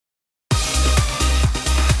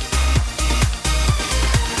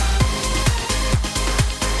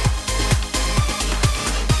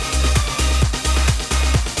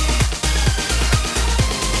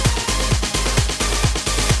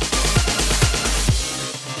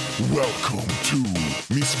Welcome to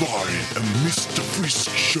Miss Varg and Mr. Frisk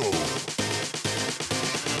Show.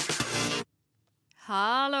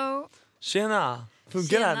 Hallå! Tjena!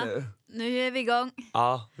 Funkar det här nu? Nu är vi igång.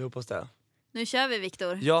 Ja, vi hoppas det. Nu kör vi,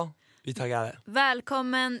 Viktor. Ja, vi taggar.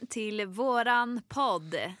 Välkommen till våran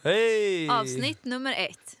podd. Hej! Avsnitt nummer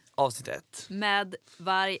 1 Avsnitt 1. med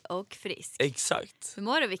Varg och Frisk. Exakt. Hur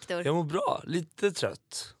mår du, Viktor? Jag mår bra, lite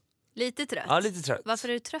trött. Lite trött? Ja, lite trött. Varför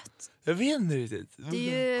är du trött? Jag vet inte riktigt. Det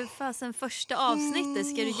är ju fasen första avsnittet.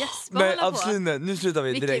 Ska du gäspa Nej, hålla på? absolut inte. Nu slutar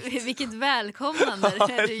vi direkt. Vilket välkomnande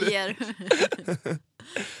du ger.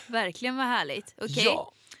 Verkligen vad härligt. Okej.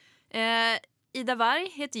 Ja. Ida Varg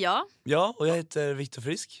heter jag. Ja, och jag heter Viktor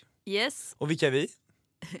Frisk. Yes. Och vilka är vi?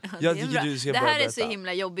 Ja, Jag det är tycker bra. du ska Det börja här är berätta. så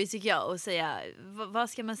himla jobbigt tycker jag att säga. Vad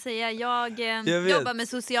ska man säga? Jag vet. jobbar med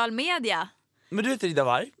social media. Men du heter Ida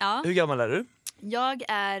Varg. Ja. Hur gammal är du? Jag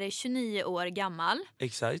är 29 år gammal.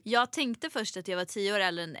 Exakt. Jag tänkte först att jag var 10 år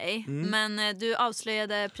äldre än dig. Men du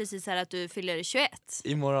avslöjade precis här att du fyller 21.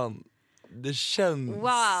 Imorgon. Det känns... Wow!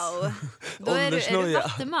 Då är du Åldersnoja.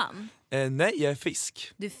 vattuman. Nej, jag är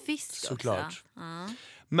fisk. Du är fisk Såklart. också. Ja.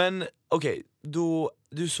 Men okej,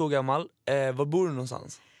 du är så gammal. Var bor du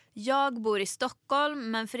någonstans? Jag bor i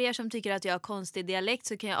Stockholm, men för er som tycker att jag har konstig dialekt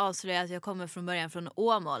så kan jag avslöja att jag kommer från början från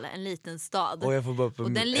Åmål, en liten stad. Och jag får bara upp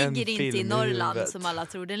Och den en ligger inte i film Norrland huvudet. som alla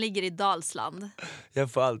tror, den ligger i Dalsland.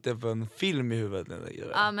 Jag får alltid upp en film i huvudet när jag lägger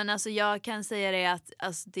det. Ja, men alltså jag kan säga det att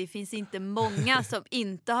alltså, det finns inte många som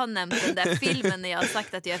inte har nämnt den där filmen när jag har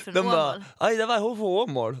sagt att jag är från De Åmål. bara, aj det var hon från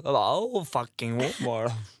Åmål. Jag bara, fucking Åmål.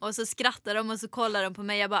 Och så skrattar de och så kollar de på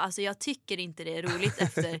mig. Jag bara, alltså jag tycker inte det är roligt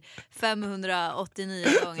efter 589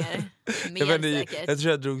 gånger. Mer säkert. Jag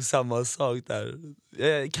tror jag drog samma sak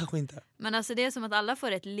där. Kanske inte. Men alltså det är som att alla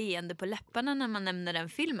får ett leende på läpparna när man nämner den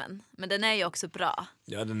filmen. Men den är ju också bra.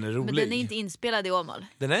 Ja, den är rolig. Men den är inte inspelad i Åmål.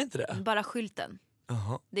 Den är inte det? Bara skylten.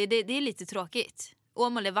 Jaha. Det är lite tråkigt.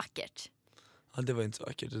 Åmål är vackert. Ja, det var inte så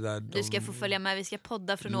vackert. Det där, Du ska få följa med, vi ska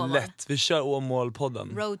podda från Åmål. Lätt, vi kör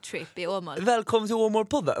Åmål-podden. Roadtrip i Åmål. Välkommen till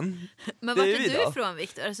Åmål-podden. Men det vart är är vi du då. ifrån,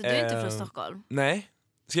 Viktor? Alltså du är inte från Stockholm. Nej.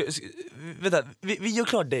 Vänta, vi gör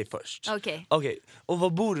klart dig först. Okej. Okej, och var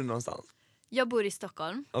bor du någonstans? Jag bor i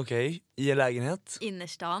Stockholm, Okej, i en lägenhet?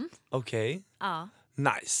 innerstan. Okej, Ja,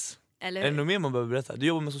 nice. eller Är det hur? något mer man behöver berätta? Du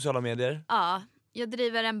jobbar med sociala medier? Ja, jag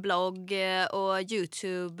driver en blogg och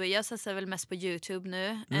Youtube. Jag satsar väl mest på Youtube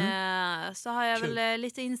nu. Så har jag Kul. väl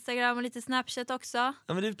lite Instagram och lite Snapchat också. Ja,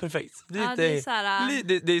 men det är perfekt. Det är, Ja, det är så här,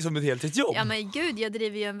 det är som ett heltidsjobb. ja men gud, jag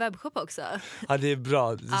driver ju en webbshop också. Ja, det är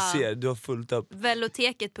bra. Du Ja. ser, du har fullt upp.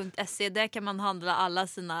 Velloteket.se, där kan man handla alla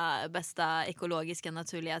sina bästa ekologiska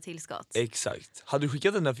naturliga tillskott. Exakt. Hade du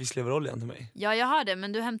skickat den där fiskleveroljan till mig? Ja, jag har det,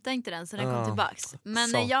 men du hämtade inte den så den kom Ah, tillbaks. Men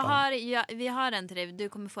satan. vi har den till dig, du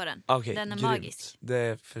kommer få den. Okej, Den är grymt. magisk.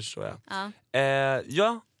 Det förstår jag. Ja.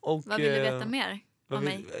 Ja, och... Vad vill du veta mer om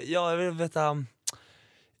mig? Jag vill veta...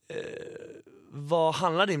 vad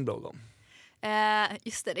handlar din blogg om?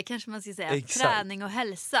 Just det kanske man ska säga. Exakt. Träning och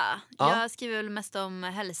hälsa. Ja. Jag skriver väl mest om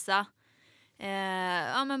hälsa.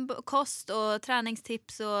 Ja, men kost och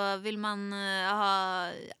träningstips, och vill man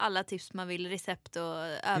ha alla tips man vill, recept och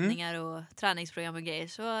övningar och träningsprogram och grejer,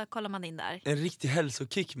 så kollar man in där. En riktig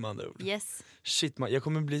hälsokick med andra ord. Yes. Shit man, jag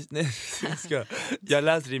kommer bli... Nej, jag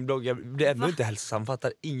läser din blogg, jag blir ändå inte hälsosam,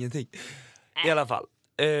 fattar ingenting. I alla fall.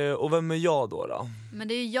 Och vem är jag då? Men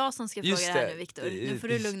det är ju jag som ska fråga det här nu, Viktor. Nu får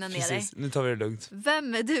du lugna ner dig. Nu tar vi det lugnt.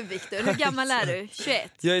 Vem är du, Viktor? Hur gammal är du?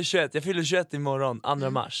 21? Jag är 21, jag fyller 21 imorgon, 2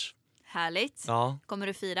 mars. Härligt. Ja. Kommer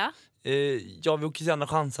du fira? Ja, vi åker till Andra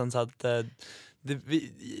chansen så att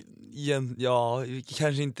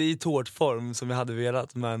kanske inte i tårtform som vi hade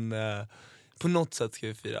velat, men på något sätt ska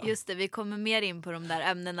vi fira. Just det, vi kommer mer in på de där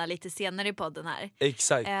ämnena lite senare i podden här.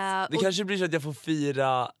 Exakt. Det och- kanske blir så att jag får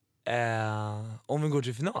fira om vi går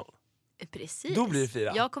till final. Precis. Då blir det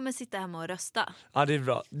fira. Jag kommer sitta hemma och rösta. Ja, det är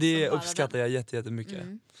bra. Det Som bara uppskattar jag jättemycket.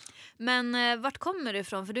 Men vart kommer du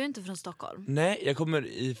ifrån? För du är inte från Stockholm. Nej, jag kommer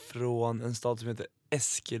ifrån en stad som heter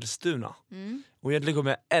Eskilstuna. Mm. Och egentligen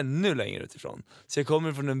kommer jag ännu längre utifrån. Så jag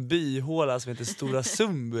kommer från en byhåla som heter Stora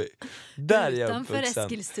Sundby. Där är jag Utanför uppvuxen.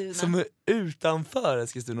 Eskilstuna. Som är utanför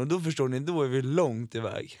Eskilstuna. Och då förstår ni, då är vi långt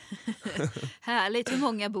iväg. Härligt. Hur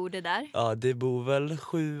många bor det där? Ja, det bor väl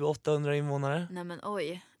 700-800 invånare. Nej men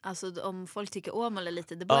oj. Alltså om folk tycker Åmål är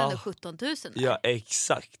lite, det bor Ja. ändå 17 000 där. Ja,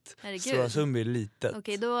 exakt. Herregud. Stora Sundby är litet.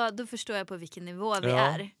 Okej, då förstår jag på vilken nivå vi Ja.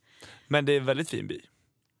 är. Men det är en väldigt fin by.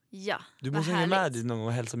 Ja, Du vad måste hänga med härligt. dit någon gång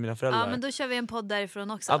och hälsa mina föräldrar. Ja, men då kör vi en podd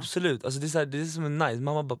därifrån också. Absolut, alltså det är, så här, det är som en nice.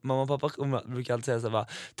 Mamma och pappa brukar alltid säga så här, bara,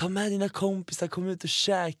 ta med dina kompisar, kom ut och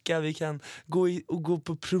käka, vi kan gå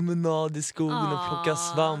på promenad i skogen och plocka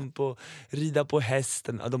svamp och rida på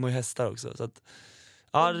hästen. Ja, de har ju hästar också så att,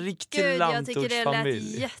 Ja, riktig Gud, jag tycker det lät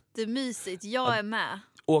lantortsfamilj. jättemysigt. Jag är med.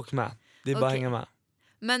 Åk med, det är bara att Okej. hänga med.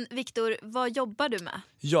 Men Viktor, vad jobbar du med?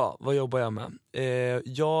 Ja, vad jobbar jag med?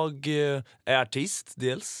 Jag är artist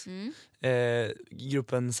dels.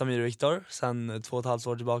 Gruppen Samir och Viktor sen 2,5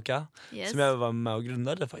 år tillbaka. Yes. Som jag var med och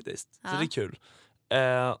grundade faktiskt. Ja. Så det är kul.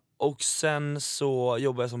 Och sen så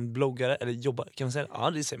jobbar jag som bloggare, eller jobbar, kan man säga det?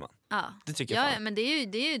 Ja, det säger man. Ja, Det tycker jag ja fan. men det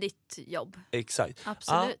är ju ditt jobb. Exakt.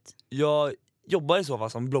 Absolut. Jag jobbar i så fall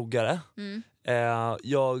som bloggare. Mm.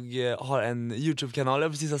 Jag har en YouTube-kanal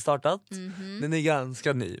jag precis har startat. Den är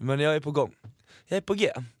ganska ny, men jag är på gång. Jag är på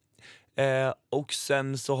G. Och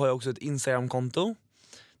sen så har jag också ett Instagram-konto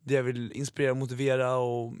där jag vill inspirera och motivera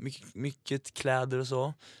och mycket kläder och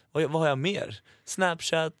så. Vad har jag mer?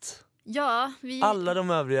 Snapchat, Ja, alla de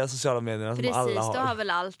övriga sociala medierna precis, som alla har. du har väl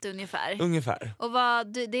allt ungefär. Ungefär. Och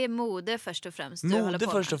det är mode först och främst du håller Mode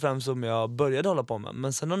på först med. och främst som jag började hålla på med.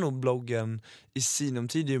 Men sen har nog bloggen i sinom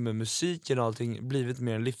tid med musiken och allting blivit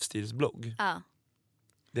mer en livsstilsblogg. Ja.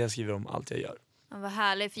 Där jag skriver om allt jag gör. Ja, vad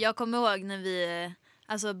härligt, för jag kommer ihåg när vi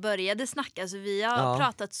började snacka, så vi har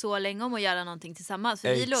pratat så länge om att göra någonting tillsammans. För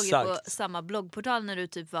vi låg ju på samma bloggportal när du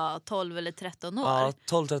typ var 12 eller 13 år. Ja,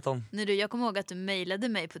 12-13. Jag kommer ihåg att du mejlade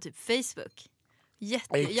mig på typ Facebook. Jag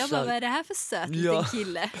Exakt. bara, vad är det här för söt liten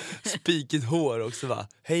kille? Spikigt hår också va.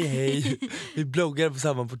 Hej, vi bloggar på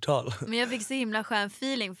samma portal. Men jag fick så himla skön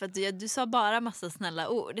feeling för att du sa bara massa snälla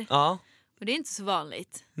ord. Ja. Och det är inte så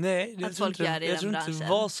vanligt. Nej, Att folk gör det i jag den tror inte det branschen.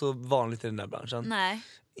 var så vanligt i den där branschen. Nej,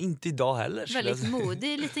 Inte idag heller. skulle jag väldigt säga.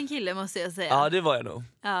 modig liten kille måste jag säga. Ja, det var jag nog.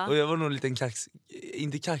 Ja. Och jag var nog lite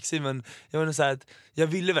inte kaxig, men jag var nog så här att jag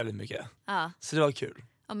ville väldigt mycket. Ja. Så det var kul.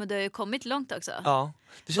 Ja, men du har ju kommit långt också. Ja.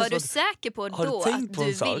 Det Var känns du som att, säker på har du då tänkt att på en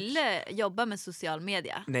du sak? ville jobba med social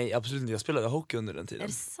media? nej, absolut inte. Jag spelade hockey under den tiden. Är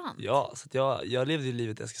det sant? Ja, så att jag levde ju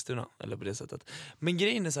livet i Eskilstuna, eller på det sättet. Men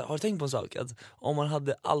grejen är så här, har du tänkt på en sak? Att om man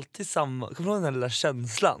hade alltid samma, kommer du ihåg den här lilla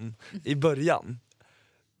känslan i början?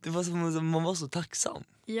 Det var som att man var så tacksam.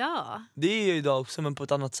 Ja. Det är ju idag också, men på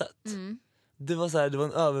ett annat sätt. Mm. Det var så här, det var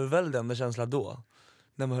en överväldigande känsla då.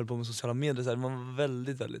 När man höll på med sociala medier, så här, man var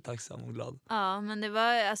väldigt, väldigt tacksam och glad. Ja, men det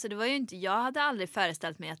var ju inte, jag hade aldrig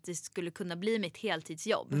föreställt mig att det skulle kunna bli mitt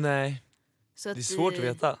heltidsjobb. Nej, Så att, det är svårt att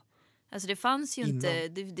veta. Alltså det fanns ju inte,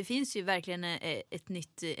 Innan. det finns ju verkligen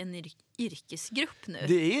en yrkesgrupp nu.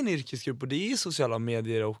 Det är en yrkesgrupp och det är sociala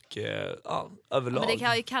medier och överlag. Men det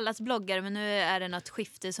har ju kallats bloggare, men nu är det något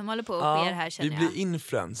skifte som håller på att ske här, vi känner jag. blir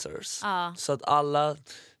influencers. Ja. Så att alla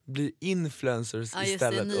blir influencers Ja, just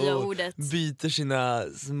istället det nya och ordet. byter sina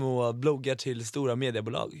små bloggar till stora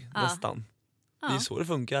mediebolag nästan. Det är Ja. så det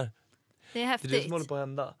funkar. Det är Det är häftigt. det som håller på att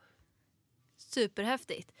hända.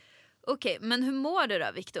 Superhäftigt. Okej, men hur mår du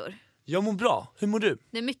då, Viktor? Jag mår bra, hur mår du?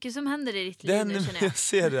 Det är mycket som händer i ditt Det liv händer, nu, känner jag. jag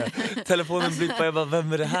ser det. Telefonen blippar, jag bara,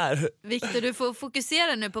 vem är det här? Viktor, du får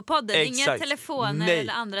fokusera nu på podden. Inga Exakt. telefoner Nej.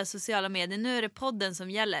 eller andra sociala medier. Nu är det podden som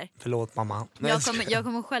gäller. Förlåt mamma. Nej, Jag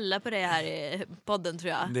kommer skälla på dig här i podden, tror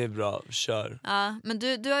jag. det är bra, kör. Ja, men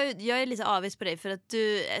jag är lite avis på dig för att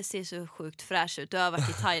du ser så sjukt fräsch ut. Du har varit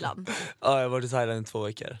i Thailand. Ja, jag har varit i Thailand i 2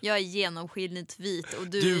 veckor. Jag är genomskinligt vit och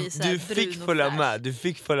du är så här Du brun fick och följa fräsch. med, du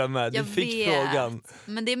fick följa med, Jag du fick vet. frågan.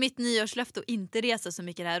 Men det är mitt nyårslöfte att inte resa så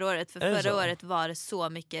mycket det här året. För Är det förra så? året var det så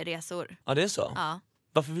mycket resor. Ja, det är så? Ja.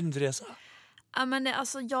 Varför vill du inte resa? Ja, men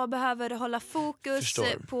jag behöver hålla fokus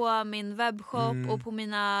Förstår. på min webbshop och på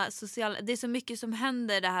mina sociala... Det är så mycket som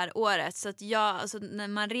händer det här året. Så att när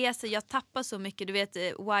man reser, jag tappar så mycket. Du vet,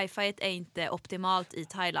 wifi är inte optimalt i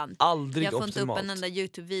Thailand. Aldrig Jag får inte upp optimalt. en enda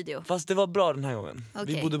YouTube-video. Fast det var bra den här gången. Vi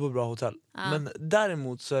Okej. bodde på bra hotell. Men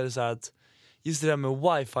däremot så är det så här att just det där med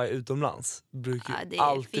wifi utomlands brukar Ja, det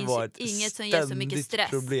alltid finns vara ju ett inget som ger så mycket ständigt stress.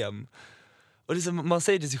 problem. Och liksom, man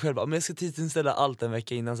säger till sig själv att jag ska tidsinställa allt en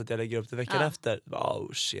vecka innan så att jag lägger upp det veckan Ja. efter.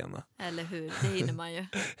 Oh, tjena. Eller hur? Det hinner man ju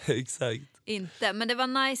Exakt. inte. Men det var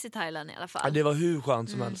nice i Thailand i alla Ja, fall. det var hur skönt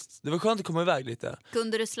som helst. Det var skönt att komma iväg lite.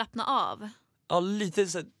 Kunde du slappna av? Ja, lite,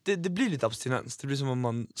 så, det blir lite abstinens. Det blir som om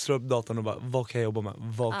man slår upp datorn och bara, vad kan jag jobba med?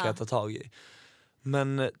 Vad kan jag ta tag i?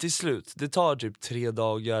 Men till slut, det tar typ 3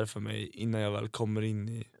 dagar för mig innan jag väl kommer in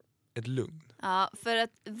i ett lugn. Ja, för att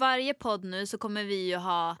varje podd nu så kommer vi ju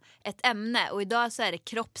ha ett ämne och idag så är det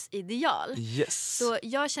kroppsideal. Yes. Så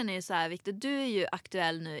jag känner ju så här, Victor, du är ju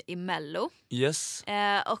aktuell nu i Mello Yes.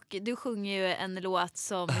 och du sjunger ju en låt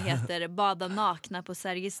som heter Bada nakna på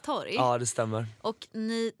Sergels torg. Ja, det stämmer. Och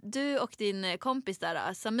du och din kompis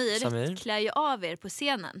där, Samir, klär ju av er på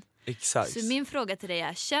scenen. Exakt. Så min fråga till dig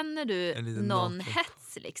är, känner du En liten någon naken.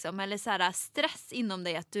 hets liksom, eller så här, stress inom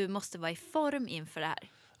dig att du måste vara i form inför det här?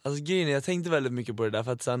 Alltså grejen är, jag tänkte väldigt mycket på det där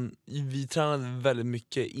för att sen, vi tränade väldigt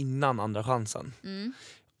mycket innan andra chansen.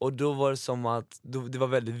 Och då var det som att det var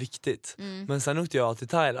väldigt viktigt. Men sen åkte jag till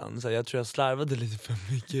Thailand, så jag tror jag slarvade lite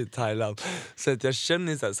för mycket i Thailand. Så att jag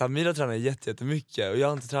känner så här, Samira tränar jättemycket och jag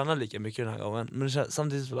har inte tränat lika mycket den här gången. Men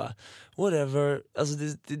samtidigt så bara, whatever. Alltså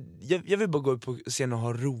jag vill bara gå upp på scenen och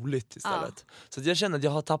ha roligt istället. Så att jag känner att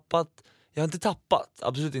jag har inte tappat,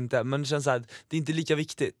 absolut inte. Men det känns så här, det är inte lika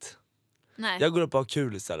viktigt. Nej. Jag går upp och har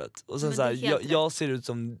kul istället. Och sen så här, jag ser ut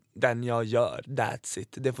som den jag gör. That's it.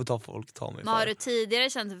 Det får folk ta mig Men har för. du tidigare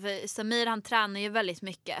känt, för Samir han tränar ju väldigt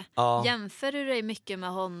mycket. Jämför du dig mycket med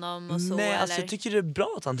honom och så? Nej, eller? alltså, jag tycker det är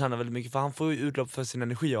bra att han tränar väldigt mycket. För han får ju utlopp för sin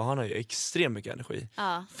energi och han har ju extremt mycket energi.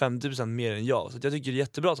 50% mer än jag. Så jag tycker det är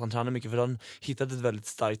jättebra att han tränar mycket för han har hittat ett väldigt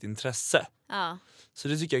starkt intresse. Så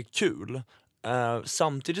det tycker jag är kul.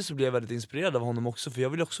 Samtidigt så blir jag väldigt inspirerad av honom också, för jag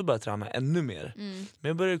vill också börja träna ännu mer. Men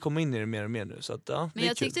jag börjar komma in i det mer och mer nu, så att, men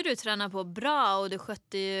jag tyckte du tränade på bra och du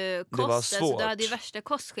skötte ju kosten. Det var svårt. Så du hade ju värsta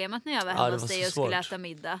kostschemat när jag var hemma hos dig och skulle äta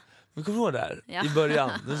middag. Men kommer du ihåg där? I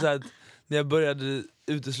början, det så här, när jag började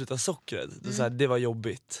utesluta sockret, så här, det var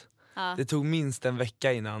jobbigt. Det tog minst en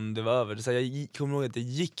vecka innan det var över. Så jag kommer ihåg att jag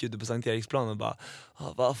gick ute på Sankt Eriksplan och bara,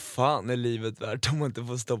 vad fan är livet värt om man inte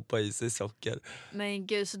får stoppa i sig socker? Men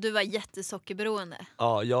gud, så du var jättesockerberoende?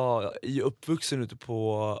 Ja, jag är uppvuxen ute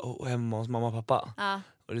på hemma hos mamma och pappa.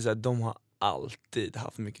 Och det är så här, de har alltid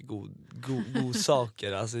haft mycket god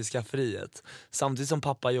saker alltså i skafferiet. Samtidigt som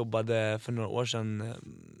pappa jobbade för några år sedan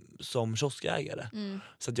som kioskägare.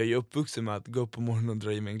 Så att jag är uppvuxen med att gå upp på morgonen och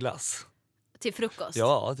dra i mig en glass. Till frukost?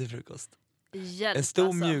 Ja, till frukost. Hjälp, en stor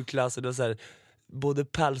alltså. mjukglass och det var så här,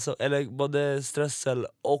 både strössel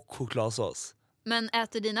och chokladsås. Men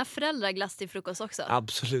äter dina föräldrar glass till frukost också?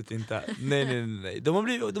 Absolut inte. Nej. De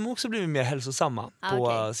har också blivit mer hälsosamma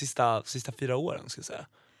på sista 4 åren, ska jag säga.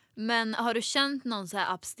 Men har du känt någon så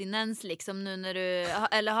här abstinens liksom nu när du,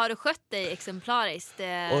 eller har du skött dig exemplariskt? Det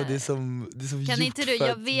är som kan inte du,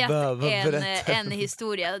 jag vet en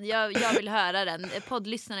historia, jag vill höra den.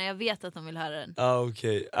 Poddlyssnarna, jag vet att de vill höra den.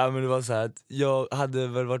 Okej. Men det var så här att jag hade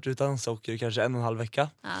väl varit utan socker kanske 1,5 vecka.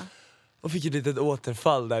 Och fick ett litet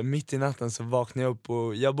återfall där mitt i natten, så vaknade jag upp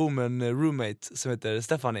och jag bor med en roommate som heter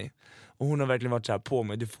Stephanie. Och hon har verkligen varit så här på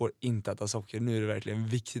mig, du får inte äta socker, nu är det verkligen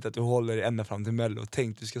viktigt att du håller dig ända fram till Mello.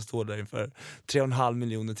 Tänk, du ska stå där inför 3,5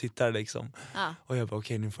 miljoner tittare liksom. Och jag bara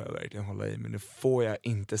okej, nu får jag verkligen hålla i, men nu får jag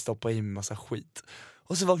inte stoppa i mig massa skit.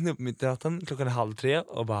 Och så vaknade jag upp mitt i natten, 2:30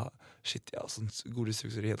 och bara shit, jag har sånt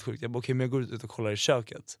godissug så det är helt sjukt. Jag bara okej, men jag går ut och kollar i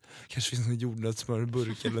köket. Kanske finns någon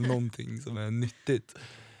jordnötssmörburk eller någonting som är nyttigt.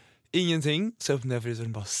 Ingenting, så öppnar jag frysen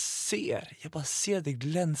och bara ser att det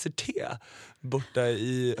glänser te borta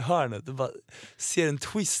i hörnet och bara ser en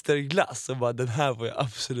twisterglass och bara den här får jag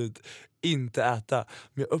absolut inte äta.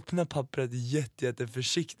 Men jag öppnar pappret jätte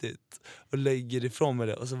försiktigt och lägger ifrån mig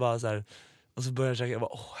det och så bara så här. Och så börjar jag käka, jag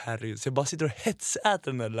bara herregud. Så jag bara sitter och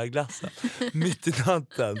hetsäter den där lilla glassen mitt i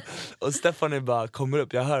natten. Och Stephanie bara kommer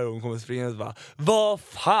upp, jag hör hon kommer springa och bara, vad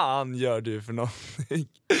fan gör du för någonting?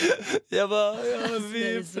 Jag bara,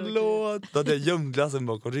 förlåt. Då hade jag gömt glassen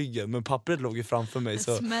bakom ryggen, men pappret låg ju framför mig.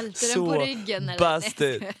 Så smälter den på ryggen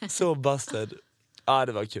eller? Busted. Ja,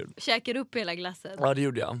 det var kul. Käkar upp hela glassen? Ja, det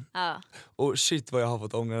gjorde jag. Och shit vad jag har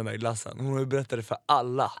fått ångra den där glassen. Hon har ju berättat det för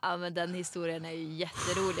alla. Ja, men den historien är ju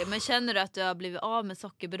jätterolig. Men känner du att du har blivit av med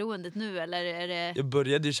sockerberoendet nu? Eller är det... Jag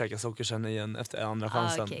började ju käka socker sen igen efter andra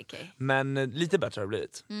chansen. Okay. Men lite bättre har det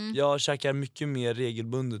blivit. Jag käkar mycket mer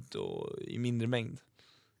regelbundet och i mindre mängd.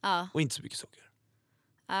 Och inte så mycket socker.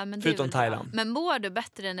 Men förutom Thailand. Men mår du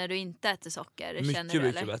bättre när du inte äter socker?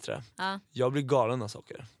 Mycket bättre. Jag blir galen av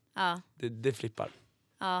socker. Det flippar.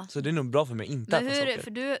 Så det är nog bra för mig att inte äta socker.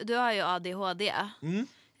 För du har ju ADHD.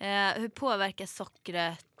 Hur påverkar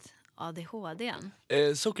sockret ADHD:n?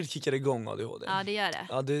 Sockret kickar igång ADHD. Ja, det gör det.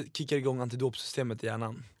 Ja, det kickar igång antidopsystemet i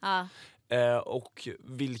hjärnan. Och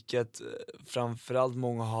vilket framförallt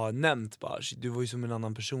många har nämnt bara, du var ju som en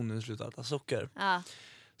annan person när du slutade äta socker.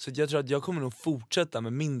 Så jag tror att jag kommer nog fortsätta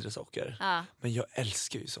med mindre socker. Men jag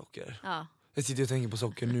älskar ju socker. Jag sitter och tänker på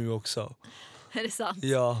socker nu också. Är det sant?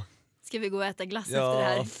 Ja. Ska vi gå och äta glass efter det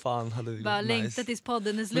här? Fan, hade det bara nice. Längta tills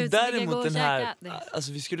podden är slut. Men däremot den här,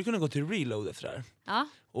 alltså vi skulle kunna gå till Reload efter det här.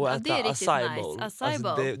 Och äta acai bowl. Alltså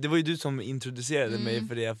det var ju du som introducerade mig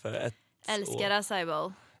för det för ett älskar acai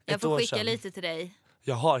bowl. Jag får skicka lite till dig.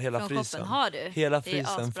 Jag har hela från frysen. Koppen. Har du? Hela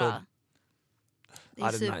frysen för... Det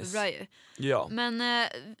är superbra ju. Ja. Men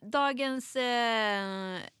dagens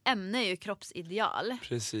ämne är ju kroppsideal.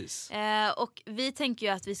 Precis. Och vi tänker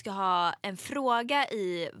ju att vi ska ha en fråga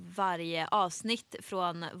i varje avsnitt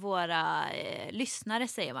från våra lyssnare,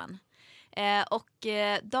 säger man.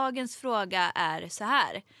 Dagens fråga är så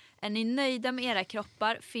här. Är ni nöjda med era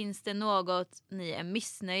kroppar? Finns det något ni är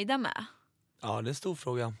missnöjda med? Ja, det är en stor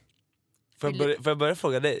fråga. Vill Får jag börja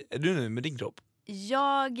fråga dig, är du nöjd med din kropp?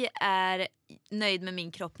 Jag är nöjd med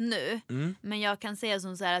min kropp nu. Mm. Men jag kan säga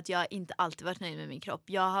som så här att jag inte alltid varit nöjd med min kropp.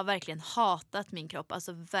 Jag har verkligen hatat min kropp.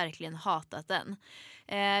 Alltså verkligen hatat den.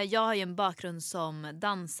 Jag har ju en bakgrund som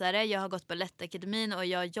dansare. Jag har gått Balettakademin och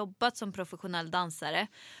jag har jobbat som professionell dansare.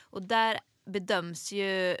 Och där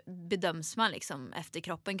bedöms man liksom efter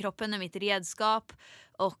kroppen. Kroppen är mitt redskap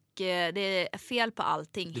och det är fel på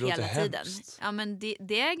allting Det hela låter tiden. hemskt. Ja, men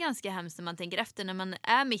det är ganska hemskt när man tänker efter. När man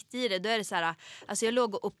är mitt i det, då är det så här, alltså jag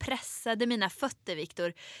låg och pressade mina fötter,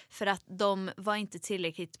 Viktor, för att de var inte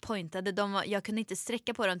tillräckligt pointade. Jag kunde inte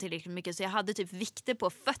sträcka på dem tillräckligt mycket, så jag hade typ vikter på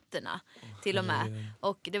fötterna till och med.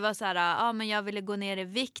 Och det var så här, men jag ville gå ner i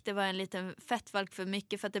vikt. Det var en liten fettvalk för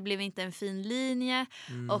mycket för att det blev inte en fin linje.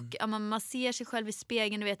 Och man ser sig själv i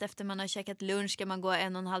spegeln, du vet, efter man har käkat lunch ska man gå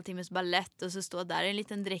 1,5 timmes ballett och så står där en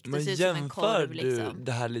liten dräkt och Men ser ut som en jämför korv liksom. du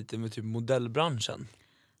det här lite med typ modellbranschen?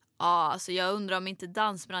 Ja, alltså jag undrar om inte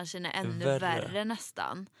dansbranschen är ännu värre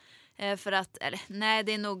nästan. För att, nej,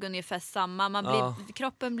 det är nog ungefär samma.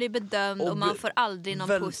 Kroppen blir bedömd och man får aldrig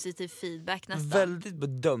någon positiv feedback nästan. Väldigt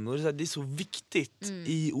bedömd, och det är så viktigt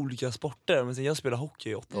i olika sporter. Men sen jag spelade hockey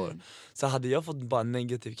i 8 år, så hade jag fått bara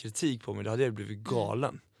negativ kritik på mig, då hade jag blivit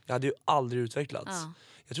galen. Jag hade ju aldrig utvecklats. Ja.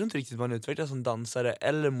 Jag tror inte riktigt man utvecklas som dansare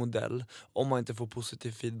eller modell om man inte får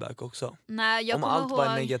positiv feedback också. Nej, om allt bara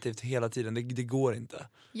är negativt hela tiden, det går inte.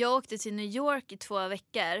 Jag åkte till New York i 2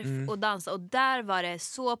 veckor och dansade, och där var det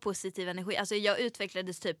så positiv energi. Alltså jag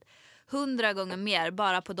utvecklades typ 100 gånger mer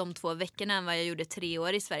bara på de 2 veckorna än vad jag gjorde 3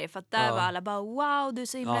 år i Sverige. För att där var alla bara wow, du är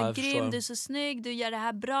så himla grym, du är så snygg, du gör det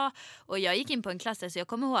här bra. Och jag gick in på en klass där, så jag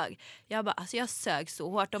kommer ihåg, jag sög så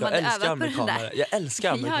hårt. De hade övat på den där. Jag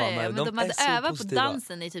älskar amerikanare. Men de hade övat på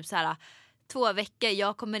dansen i typ så här 2 veckor.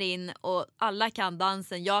 Jag kommer in och alla kan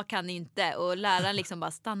dansen, jag kan inte. Och läraren liksom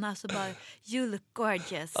bara stannar så bara, you look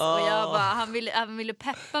gorgeous. Och jag bara, han ville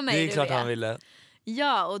peppa mig. Det är klart han ville.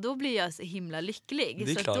 Ja, och då blir jag så himla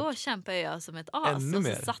lycklig. Så klart. Då kämpar jag som ett as. Ännu och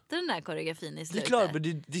mer. så satte den där koreografin i slutet. Det är klart,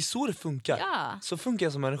 men det är så det funkar. Ja. Så funkar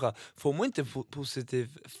jag som människa. Får man inte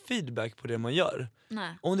positiv feedback på det man gör,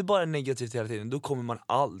 Nej. om det bara är negativt hela tiden, då kommer man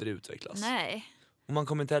aldrig utvecklas. Nej. Och man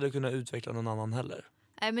kommer inte heller kunna utveckla någon annan heller.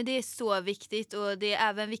 Nej, men det är så viktigt, och det är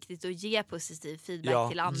även viktigt att ge positiv feedback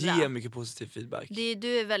till andra. Ge mycket positiv feedback.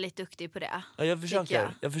 Du är väldigt duktig på det. Ja, jag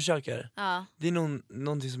försöker. Ja. Det är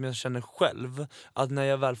någonting som jag känner själv, att när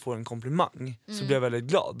jag väl får en komplimang så blir jag väldigt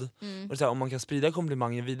glad. Och så här, om man kan sprida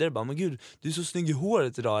komplimangen vidare, bara, men gud, du är så snygg i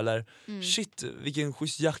håret idag, eller shit, vilken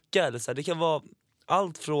schysst jacka, eller så här, det kan vara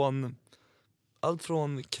allt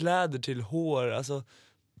från kläder till hår, alltså.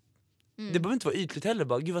 Det behöver inte vara ytligt heller,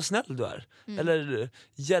 bara gud vad snäll du är. Eller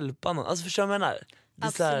hjälpa någon, alltså förstår du vad jag menar? Det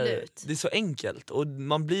är, så här, det är så enkelt, och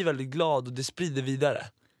man blir väldigt glad och det sprider vidare.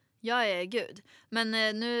 Ja, gud. Men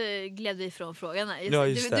nu gled vi ifrån frågan.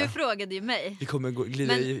 Du frågade ju mig. Vi kommer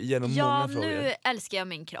glida igenom många frågor. Nu älskar jag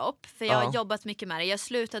min kropp, för jag har jobbat mycket med det. Jag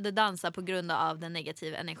slutade dansa på grund av den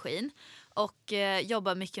negativa energin. Och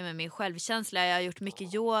jobbar mycket med min självkänsla. Jag har gjort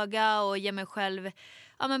mycket yoga och ger mig själv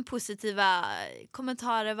positiva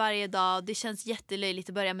kommentarer varje dag. Det känns jättelöjligt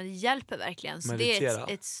i början, men det hjälper verkligen. Så det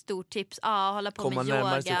är ett stort tips. Hålla på med yoga. Komma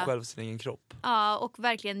närmare sig själv, sin egen kropp. Ja, och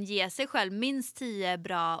verkligen ge sig själv minst 10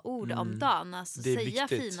 bra ord om dagen. Alltså säga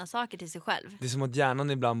viktigt. Fina saker till sig själv. Det är som att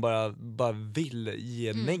hjärnan ibland bara vill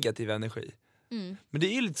ge negativ energi. Men det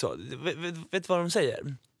är ju lite så, vet du vad de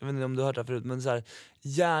säger? Jag vet inte om du har hört det förut, men så här,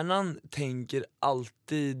 hjärnan tänker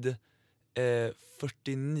alltid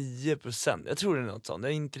 49%, jag tror det är något sånt,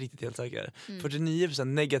 jag är inte riktigt helt säker. 49%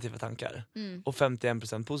 negativa tankar och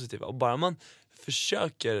 51% positiva. Och bara man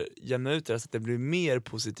försöker jämna ut det så att det blir mer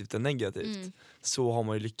positivt än negativt, så har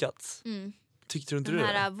man ju lyckats. Tyckte du inte Den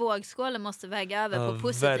här vågskålen måste väga över på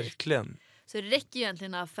positivt. Verkligen. Så det räcker ju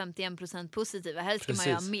egentligen att ha 51% positiva. Helst ska man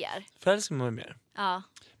ju ha mer. Helst ska man ha mer. Ja.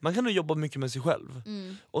 Man kan nog jobba mycket med sig själv.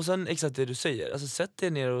 Och sen exakt det du säger, alltså sätt dig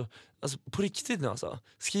ner och på riktigt nu,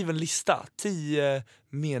 skriv en lista, 10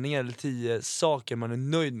 meningar eller 10 saker man är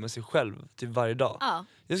nöjd med sig själv typ varje dag. Ja.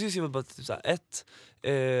 Jag skulle skriva bara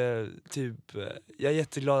typ jag är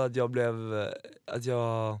jätteglad att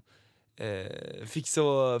jag fick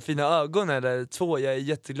så fina ögon, eller 2, jag är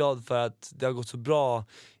jätteglad för att det har gått så bra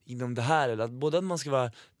inom det här, eller både att man ska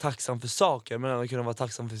vara tacksam för saker, men även kunna vara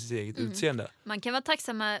tacksam för sitt eget utseende. Man kan vara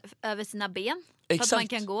tacksam över sina ben. Exakt. För att man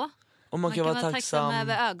kan gå. Och man kan vara tacksam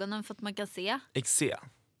över ögonen för att man kan se.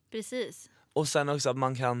 Precis. Och sen också att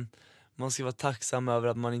man ska vara tacksam över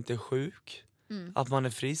att man inte är sjuk, att man är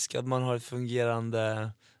frisk, att man har ett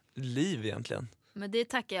fungerande liv egentligen. Men det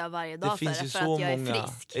tackar jag varje Det dag finns för ju att så jag många. är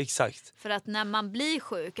frisk. Exakt. För att när man blir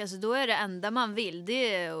sjuk, alltså då är det enda man vill,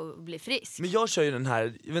 det är att bli frisk. Men jag kör ju den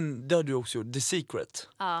här, det har du också gjort, The Secret.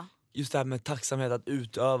 Ja. Just det här med tacksamhet, att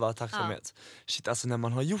utöva tacksamhet. Shit, alltså när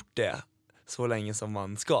man har gjort det så länge som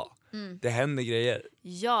man ska, det händer grejer.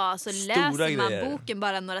 Ja, alltså Stora läser man grejer. boken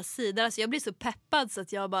bara några sidor, alltså jag blir så peppad så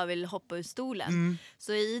att jag bara vill hoppa ur stolen.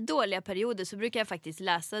 Så i dåliga perioder så brukar jag faktiskt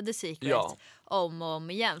läsa The Secret om och om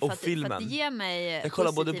igen. Och för att filmen. det ger mig Jag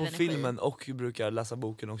kollar både på energi. filmen och brukar läsa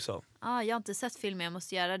boken också. Jag har inte sett filmen, jag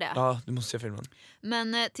måste göra det. Ja, du måste se filmen.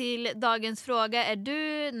 Men till dagens fråga, är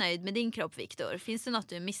du nöjd med din kropp, Viktor? Finns det något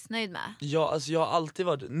du är missnöjd med? Ja, alltså jag har alltid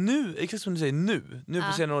varit, nu, exakt som du säger, nu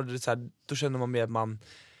på senare år, det är så här, då känner man mer att man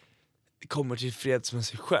kommer till freds med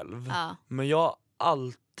sig själv. Ja. Men jag har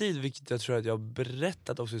alltid, vilket jag tror att jag har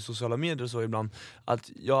berättat också i sociala medier och så ibland,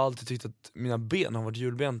 att jag har alltid tyckt att mina ben har varit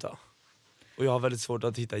hjulbenta. Och jag har väldigt svårt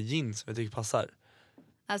att hitta jeans som jag tycker passar.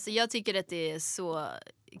 Alltså jag tycker att det är så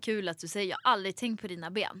kul att du säger, jag har aldrig tänkt på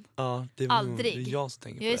dina ben. Ja, det är Aldrig. Det är jag som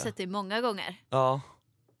tänker Jag har ju på det. sett det många gånger. Ja.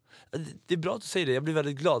 Det är bra att du säger det, jag blir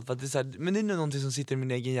väldigt glad för att det är så här, men det är nog någonting som sitter i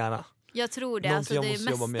min egen hjärna. Jag tror det, Någonting alltså jag det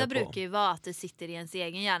måste jobba mer mesta på. brukar ju vara att det sitter i ens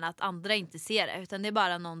egen hjärna, att andra inte ser det, utan det är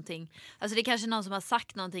bara någonting, alltså det är kanske någon som har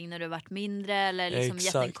sagt någonting när du har varit mindre eller liksom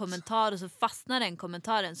gett en Exakt. kommentar och så fastnar den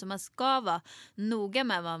kommentaren, så man ska vara noga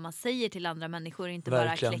med vad man säger till andra människor och inte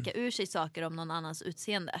Verkligen. bara kläcka ur sig saker om någon annans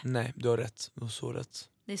utseende. Nej, du har rätt, du har så rätt.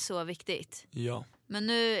 Det är så viktigt. Ja. Men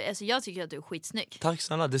nu, alltså jag tycker att du är skitsnygg. Tack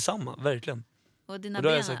snälla, detsamma, verkligen. Och dina Och det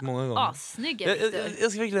har ben jag sagt många är gånger. assnygga, Jag Viktor.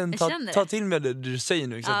 ska verkligen Jag känner ta det. till mig det du säger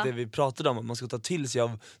nu, exakt Ja. det vi pratade om, att man ska ta till sig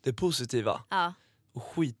av det positiva Ja. och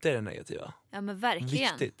skita i det negativa. Ja men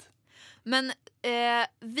verkligen. Viktigt. Men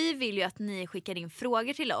vi vill ju att ni skickar in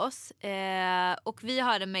frågor till oss och vi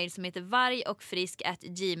har en mail som heter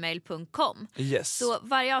vargochfrisk@gmail.com. Yes. Så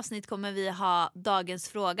varje avsnitt kommer vi ha dagens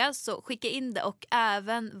fråga, så skicka in det och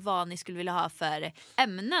även vad ni skulle vilja ha för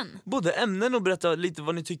ämnen. Både ämnen och berätta lite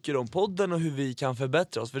vad ni tycker om podden och hur vi kan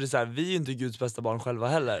förbättra oss. För det är så här, vi är ju inte Guds bästa barn själva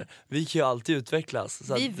heller. Vi kan ju alltid utvecklas.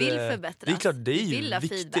 Så Vi att, vill förbättras. Det är klart, det är Vi ju vill ha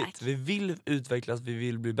viktigt. feedback. Vi vill utvecklas, vi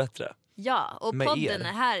vill bli bättre. Ja, och Med podden er. är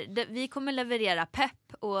här. Vi kommer leverera pepp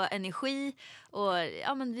och energi och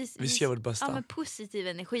Vi ska göra vårt bästa. Ja, men positiv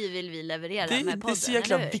energi vill vi leverera Det med podden. är så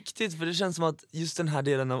jäkla eller hur? viktigt, för det känns som att just den här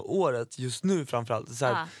delen av året, just nu framförallt, så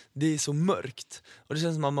här, Ja. det är så mörkt. Och det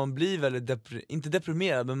känns som att man blir väldigt, inte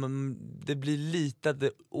deprimerad, men det blir lite att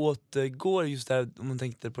det återgår just där, om man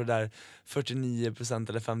tänker på det där 49%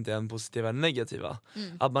 eller 51% positiva negativa.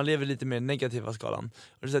 Att man lever lite mer i negativa skalan.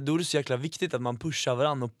 Och det är så här, då är det så jäkla viktigt att man pushar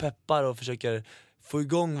varandra och peppar och försöker få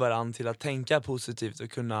igång varandra till att tänka positivt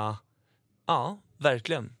och kunna, ja,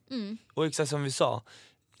 verkligen. Och exakt som vi sa,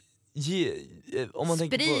 om man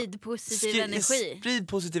tänker Sprid på, positiv energi. Sprid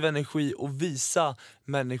positiv energi och visa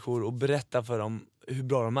människor och berätta för dem hur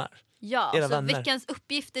bra de är. Ja, Era så vänner. veckans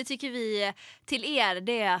uppgift, det tycker vi till er,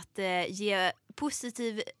 det är att ge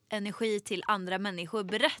positiv energi till andra människor.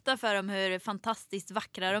 Berätta för dem hur fantastiskt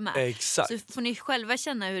vackra de är. Exakt. Så får ni själva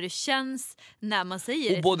känna hur det känns när man säger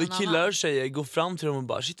det Och både till någon killar annan. och tjejer går fram till dem och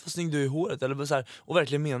bara shit vad snygg du är i håret, eller bara så här, och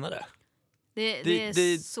verkligen menar det. Det är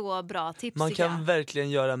det- så bra tips Man tycker kan jag. verkligen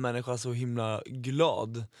göra en människa så himla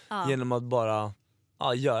glad genom att bara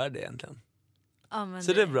göra det egentligen. Ja, men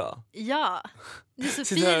Så det är bra. Ja, du är så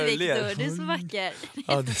Sitter här fin och ler. Viktor, du är så vacker.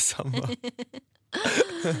 Ja, det är samma.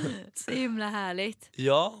 Så himla härligt.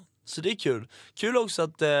 Ja, så det är kul. Kul också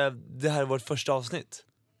att det här är vårt första avsnitt.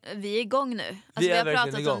 Vi är igång nu. Vi Vi är har verkligen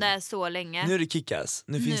pratat igång. om det här så länge. Nu är det kickass,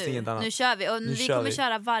 nu finns det inget annat. Nu kör vi, och Nu vi kör kommer vi.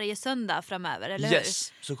 köra varje söndag framöver, eller hur?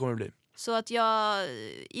 Yes, så kommer det bli. Så att jag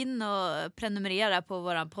in och prenumerera på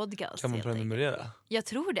våran podcast. Kan man helt enkelt. prenumerera? Jag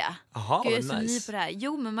tror det. Jaha, Gud, jag är vad så ny nice. på det här.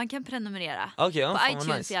 Jo, men man kan prenumerera. Okej, ja, På fan vad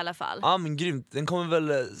iTunes nice. i alla fall. Ja men grymt, den kommer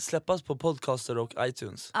väl släppas på podcaster och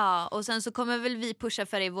iTunes. Ja, och sen så kommer väl vi pusha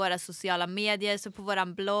för det i våra sociala medier, så på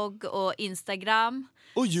våran blogg och Instagram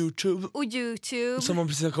Och Youtube, och YouTube. som man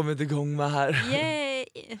precis har kommit igång med här. Yay!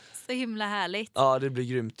 Så himla härligt. Ja, det blir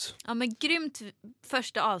grymt. Ja, men grymt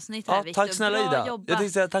första avsnitt här, Ja, Viktor. tack snälla Bra Ida. jobbat. Jag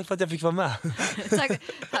tänkte säga tack för att jag fick vara med. Tack.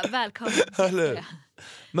 Ja, välkommen. Eller?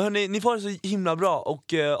 Men hörni, ni får det så himla bra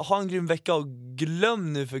och ha en grym vecka, och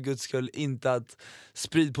glöm nu för guds skull inte att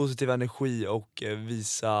sprida positiv energi och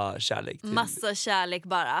visa kärlek till... Massa kärlek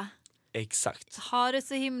bara. Exakt. Ha det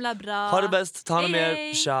så himla bra. Ha det bäst, ta hand om Hej, er,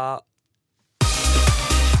 hej. tja!